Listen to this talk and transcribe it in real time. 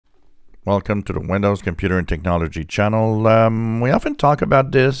Welcome to the Windows Computer and Technology channel. We often talk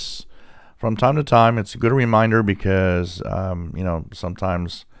about this from time to time. It's a good reminder because,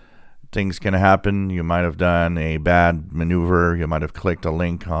 sometimes things can happen. You might have done a bad maneuver. You might have clicked a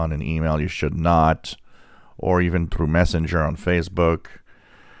link on an email you should not, or even through Messenger on Facebook.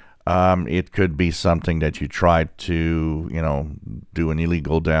 It could be something that you tried to, do an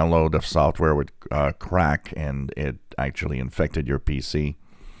illegal download of software with crack, and it actually infected your PC.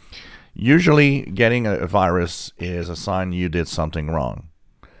 Usually, getting a virus is a sign you did something wrong.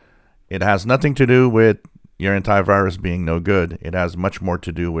 It has nothing to do with your antivirus being no good. It has much more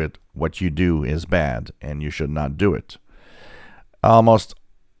to do with what you do is bad, and you should not do it. Almost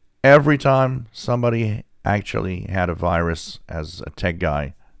every time somebody actually had a virus as a tech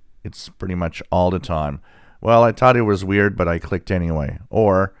guy, it's pretty much all the time. Well, I thought it was weird, but I clicked anyway.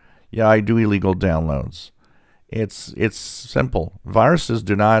 Or, yeah, I do illegal downloads. It's simple. Viruses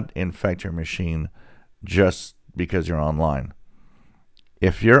do not infect your machine just because you're online.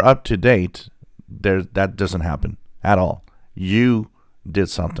 If you're up to date, that doesn't happen at all. You did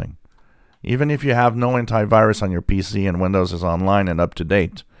something. Even if you have no antivirus on your PC and Windows is online and up to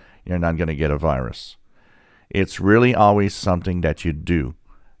date, you're not going to get a virus. It's really always something that you do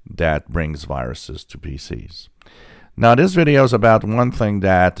that brings viruses to PCs. Now, this video is about one thing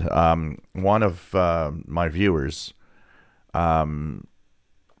that one of my viewers has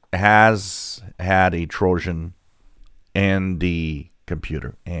had a Trojan in the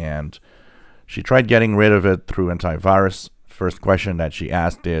computer, and she tried getting rid of it through antivirus. First question that she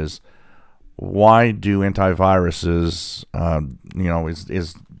asked is, why do antiviruses,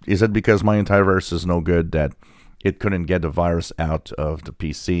 is it because my antivirus is no good that it couldn't get the virus out of the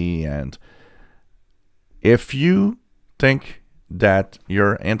PC? And if you think that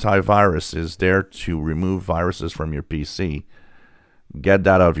your antivirus is there to remove viruses from your PC, get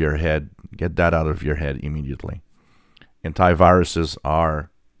that out of your head. Get that out of your head immediately. Antiviruses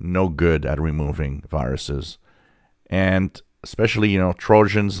are no good at removing viruses, and especially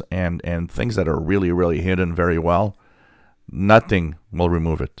Trojans and things that are really, really hidden very well. Nothing will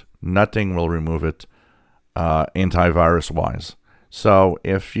remove it. Nothing will remove it antivirus wise. So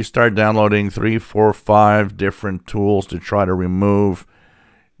if you start downloading 3, 4, 5 different tools to try to remove,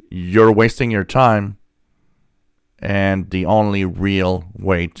 you're wasting your time. And the only real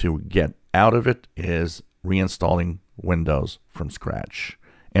way to get out of it is reinstalling Windows from scratch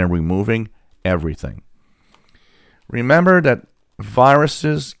and removing everything. Remember that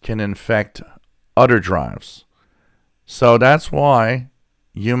viruses can infect other drives. So that's why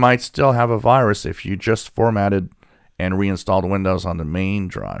you might still have a virus if you just formatted and reinstalled Windows on the main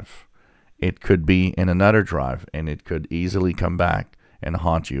drive. It could be in another drive, and it could easily come back and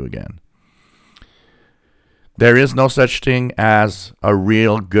haunt you again. There is no such thing as a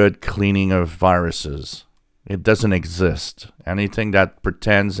real good cleaning of viruses. It doesn't exist. Anything that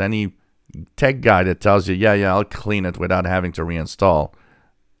pretends, any tech guy that tells you, yeah, I'll clean it without having to reinstall,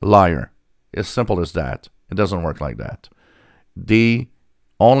 liar. As simple as that. It doesn't work like that. The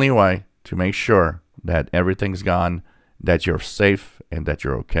only way to make sure that everything's gone, that you're safe, and that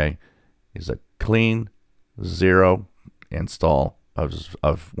you're okay is a clean, zero install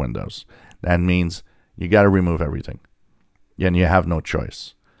of Windows. That means you got to remove everything, and you have no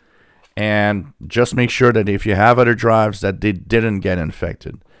choice. And just make sure that if you have other drives that they didn't get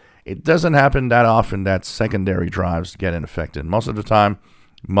infected. It doesn't happen that often that secondary drives get infected. Most of the time,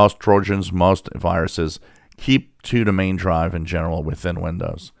 most Trojans, most viruses keep to the main drive in general within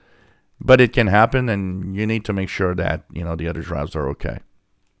Windows. But it can happen, and you need to make sure that the other drives are okay.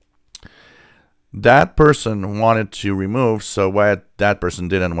 That person wanted to remove, so what that person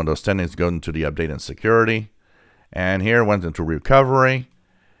did in Windows 10 is go into the update and security, and here went into recovery,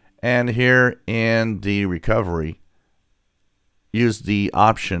 and here in the recovery, use the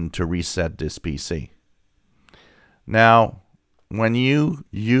option to reset this PC. Now, when you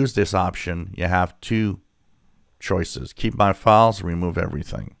use this option, you have two choices: keep my files, remove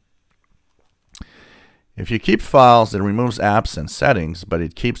everything. If you keep files, it removes apps and settings, but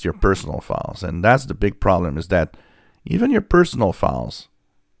it keeps your personal files. And that's the big problem, is that even your personal files,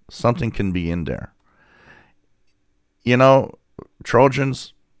 something can be in there.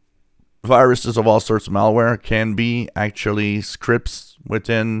 Trojans, viruses of all sorts of malware can be actually scripts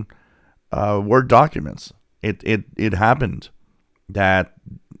within Word documents. It happened that,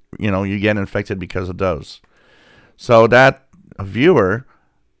 you get infected because of those. So that viewer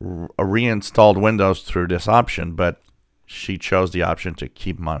reinstalled Windows through this option, but she chose the option to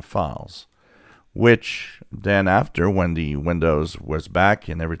keep my files, which then after, when the Windows was back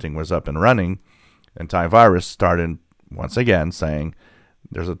and everything was up and running, Antivirus started once again saying,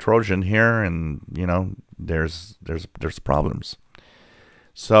 there's a Trojan here, and there's problems.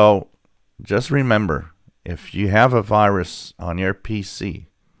 So just remember, if you have a virus on your PC,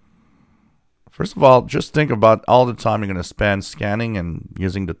 first of all, just think about all the time you're going to spend scanning and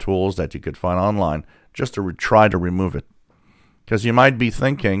using the tools that you could find online just to try to remove it. Because you might be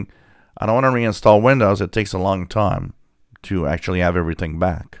thinking, I don't want to reinstall Windows. It takes a long time to actually have everything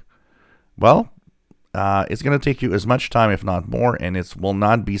back. Well, it's going to take you as much time, if not more, and it will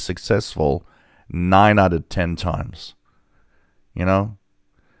not be successful 9 out of 10 times.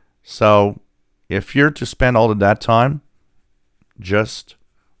 So if you're to spend all of that time, just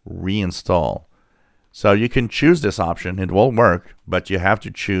reinstall. So you can choose this option. It will work, but you have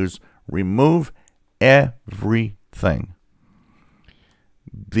to choose remove everything.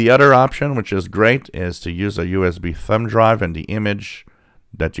 The other option, which is great, is to use a USB thumb drive and the image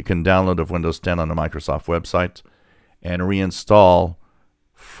that you can download of Windows 10 on the Microsoft website and reinstall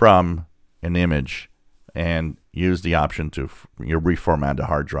from an image and use the option to reformat the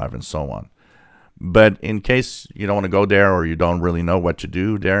hard drive and so on. But in case you don't want to go there or you don't really know what to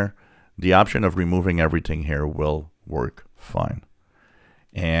do there, the option of removing everything here will work fine.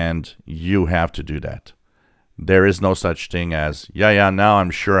 And you have to do that. There is no such thing as, now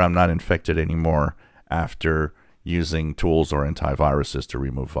I'm sure I'm not infected anymore after using tools or antiviruses to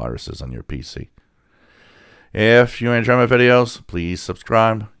remove viruses on your PC. If you enjoy my videos, please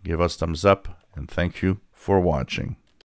subscribe, give us thumbs up, and thank you for watching.